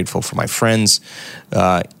super grateful for my friends.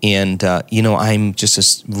 And you know, I'm just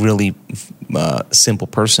a really simple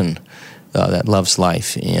person that loves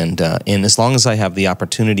life. And as long as I have the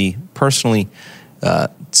opportunity personally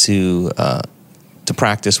to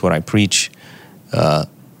practice what I preach,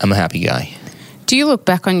 I'm a happy guy. Do you look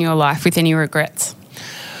back on your life with any regrets?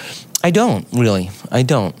 I don't, really. I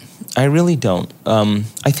don't. I really don't.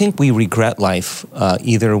 I think we regret life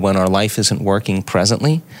either when our life isn't working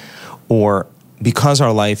presently, or because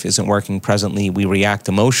our life isn't working presently, we react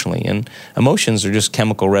emotionally. And emotions are just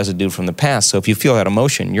chemical residue from the past. So if you feel that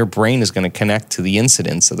emotion, your brain is going to connect to the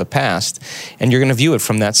incidents of the past, and you're going to view it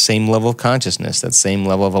from that same level of consciousness, that same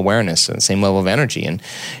level of awareness, and same level of energy, and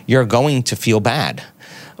you're going to feel bad.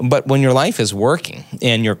 But when your life is working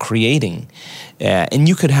and you're creating, and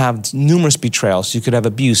you could have numerous betrayals, you could have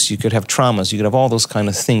abuse, you could have traumas, you could have all those kind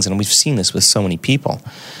of things, and we've seen this with so many people,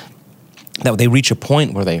 that they reach a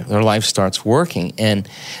point where their life starts working and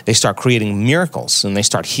they start creating miracles and they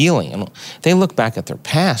start healing. And they look back at their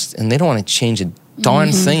past and they don't want to change a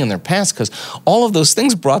darn thing in their past, because all of those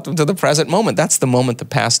things brought them to the present moment. That's the moment the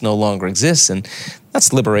past no longer exists, and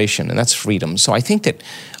that's liberation and that's freedom. So I think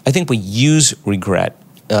we use regret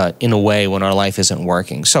in a way when our life isn't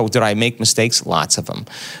working. So did I make mistakes? Lots of them.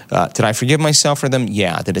 Did I forgive myself for them?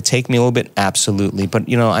 Yeah. Did it take me a little bit? Absolutely. But,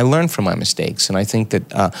 I learned from my mistakes. And I think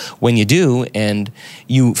that when you do, and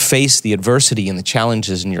you face the adversity and the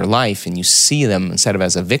challenges in your life, and you see them instead of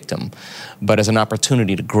as a victim, but as an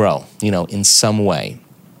opportunity to grow, in some way,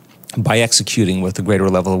 by executing with a greater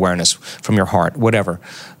level of awareness from your heart, whatever.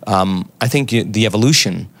 I think the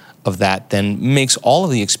evolution of that then makes all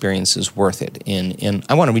of the experiences worth it. And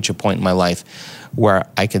I want to reach a point in my life where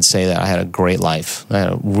I could say that I had a great life. I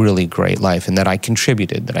had a really great life, and that I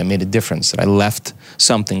contributed, that I made a difference, that I left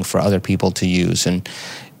something for other people to use. And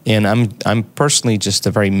I'm personally just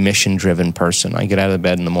a very mission-driven person. I get out of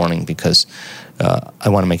bed in the morning because I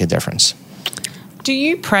want to make a difference. Do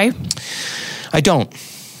you pray? I don't.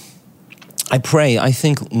 I pray. I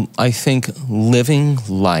think living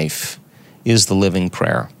life is the living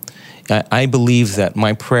prayer. I believe that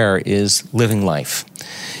my prayer is living life.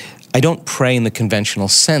 I don't pray in the conventional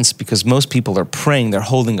sense, because most people are praying, they're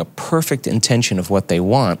holding a perfect intention of what they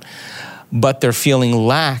want, but they're feeling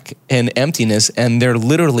lack and emptiness, and they're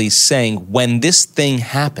literally saying, when this thing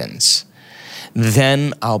happens,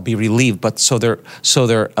 then I'll be relieved. But so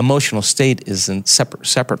their emotional state isn't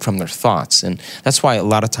separate from their thoughts, and that's why a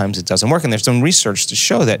lot of times it doesn't work. And there's some research to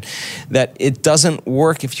show that it doesn't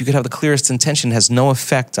work if you could have the clearest intention. It has no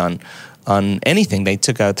effect on anything. They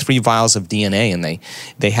took 3 vials of DNA, and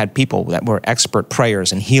they had people that were expert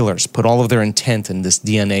prayers and healers put all of their intent in this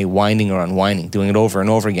DNA, winding or unwinding, doing it over and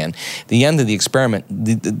over again. At the end of the experiment,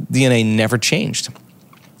 the DNA never changed.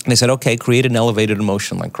 And they said, okay, create an elevated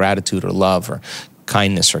emotion like gratitude or love or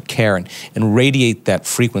kindness or care, and radiate that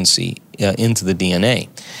frequency into the DNA.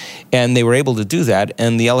 And they were able to do that,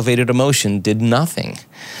 and the elevated emotion did nothing.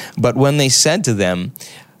 But when they said to them,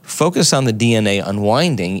 focus on the DNA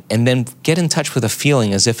unwinding, and then get in touch with a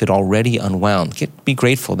feeling as if it already unwound. Be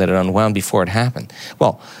grateful that it unwound before it happened.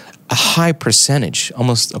 Well, a high percentage,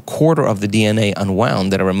 almost a quarter of the DNA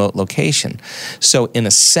unwound at a remote location. So in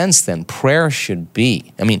a sense then, prayer should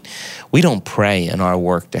be, we don't pray in our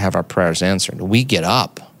work to have our prayers answered. We get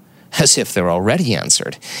up as if they're already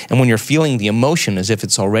answered. And when you're feeling the emotion as if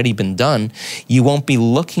it's already been done, you won't be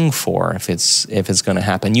looking for if it's going to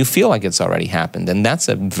happen. You feel like it's already happened, and that's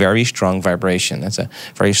a very strong vibration. That's a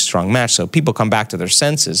very strong match. So people come back to their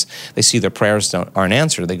senses. They see their prayers aren't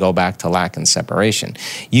answered. They go back to lack and separation.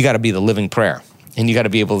 You got to be the living prayer. And you got to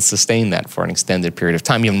be able to sustain that for an extended period of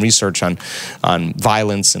time. Even research on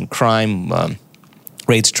violence and crime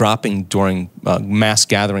rates dropping during mass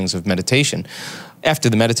gatherings of meditation.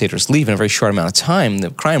 After the meditators leave in a very short amount of time,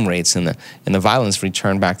 the crime rates and the violence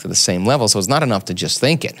return back to the same level. So it's not enough to just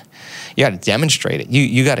think it. You got to demonstrate it.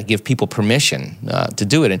 You got to give people permission to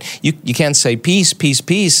do it. And you can't say peace, peace,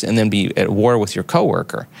 peace, and then be at war with your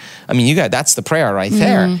coworker. That's the prayer right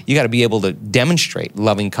there. You got to be able to demonstrate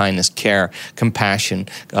loving kindness, care, compassion,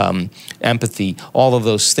 empathy, all of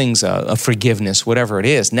those things, forgiveness, whatever it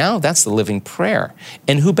is. Now that's the living prayer.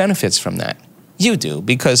 And who benefits from that? You do,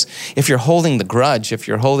 because if you're holding the grudge, if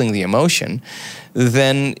you're holding the emotion,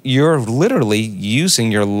 then you're literally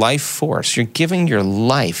using your life force. You're giving your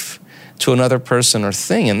life to another person or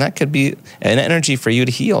thing, and that could be an energy for you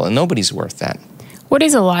to heal, and nobody's worth that. What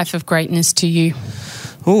is a life of greatness to you?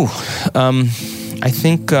 I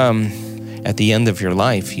think at the end of your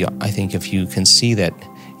life, I think if you can see that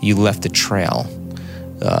you left a trail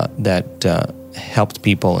that helped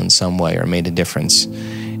people in some way or made a difference,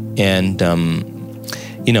 and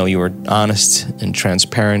you were honest and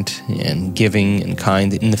transparent and giving and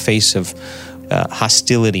kind in the face of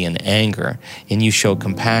hostility and anger, and you show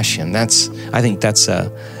compassion. I think that's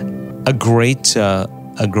a great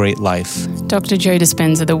life. Dr. Joe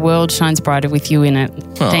Dispenza, the world shines brighter with you in it.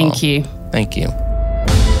 Thank you. Thank you.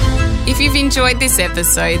 If you've enjoyed this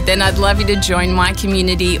episode, then I'd love you to join my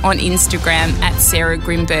community on Instagram at Sarah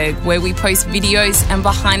Grimberg, where we post videos and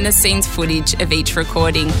behind-the-scenes footage of each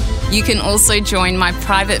recording. You can also join my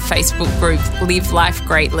private Facebook group, Live Life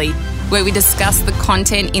Greatly, where we discuss the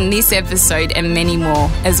content in this episode and many more,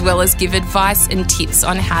 as well as give advice and tips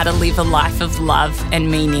on how to live a life of love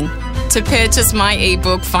and meaning. To purchase my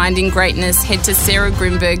ebook, Finding Greatness, head to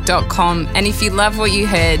sarahgrimberg.com. And if you love what you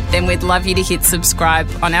heard, then we'd love you to hit subscribe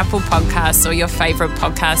on Apple Podcasts or your favourite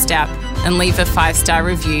podcast app and leave a 5-star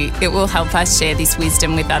review. It will help us share this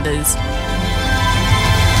wisdom with others.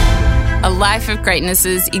 A Life of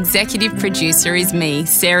Greatness's executive producer is me,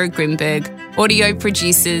 Sarah Grimberg. Audio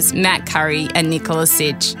producers Matt Curry and Nicola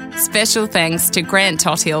Sitch. Special thanks to Grant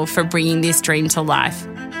Tothill for bringing this dream to life.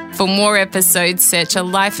 For more episodes, search A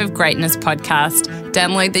Life of Greatness podcast,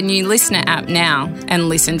 download the new Listener app now, and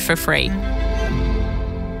listen for free.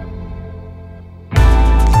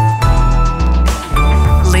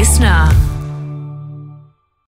 Listener.